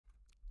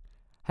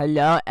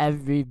Hello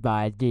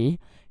everybody,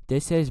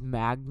 this is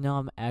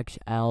Magnum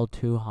XL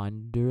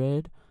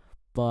 200,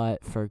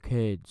 but for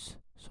kids.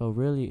 So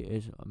really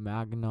it's a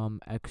Magnum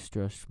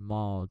Extra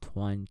Small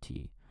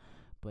 20.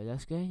 But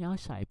let's get an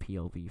outside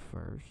POV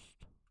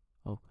first.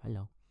 Oh,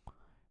 hello.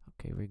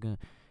 Okay, we're gonna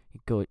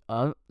go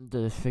up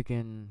the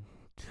freaking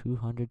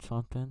 200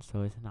 something,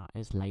 so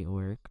it's light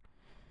work.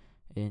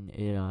 And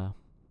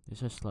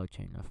it's a slow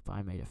chain lift, but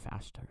I made it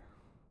faster.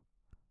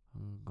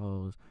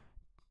 Goes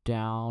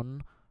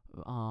down,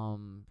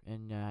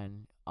 and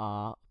then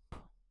up,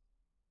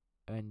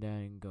 and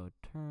then go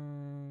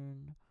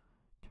turn,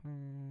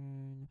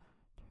 turn,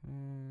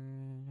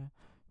 turn,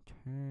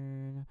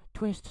 turn,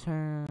 twist,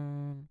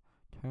 turn,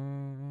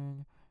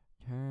 and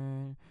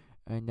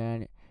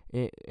then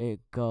it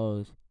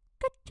goes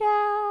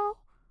ka-chow,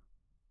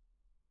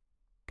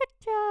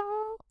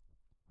 ka-chow,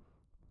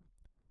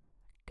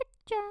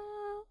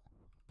 ka-chow,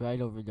 right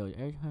over those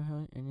air,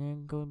 and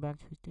then going back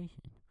to the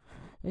station.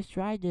 Let's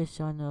try this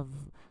son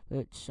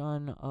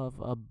of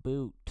a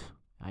boot.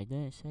 I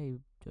didn't say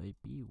the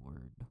B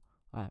word.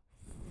 Ah,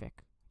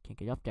 fick. Can't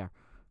get up there.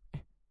 Eh,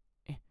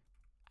 eh.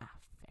 Ah,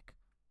 fick.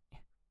 Eh,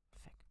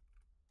 fick.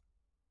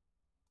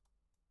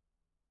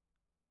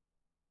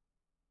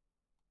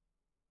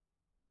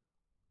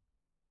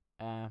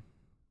 Uh.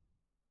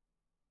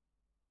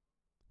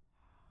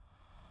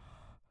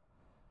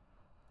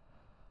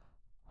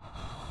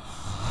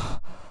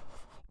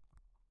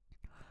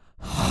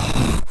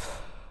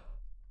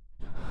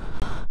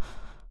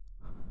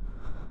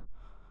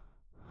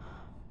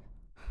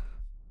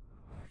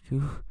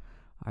 you,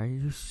 are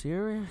you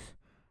serious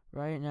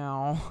right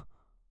now?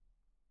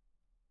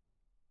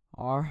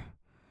 Are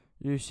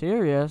you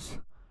serious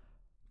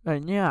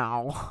right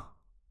now?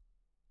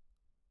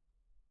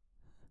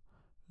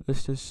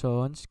 This is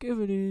so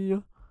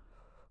unskivity.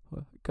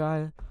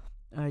 God,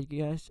 I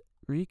guess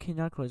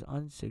reconnect was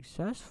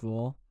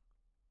unsuccessful.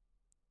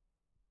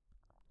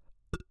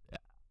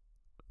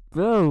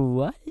 Bro,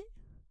 what?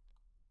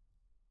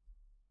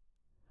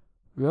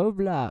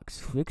 Roblox,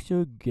 fix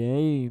your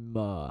game.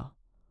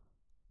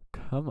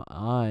 Come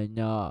on.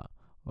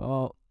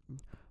 Well,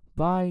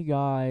 bye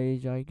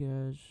guys, I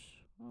guess.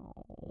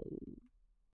 Oh.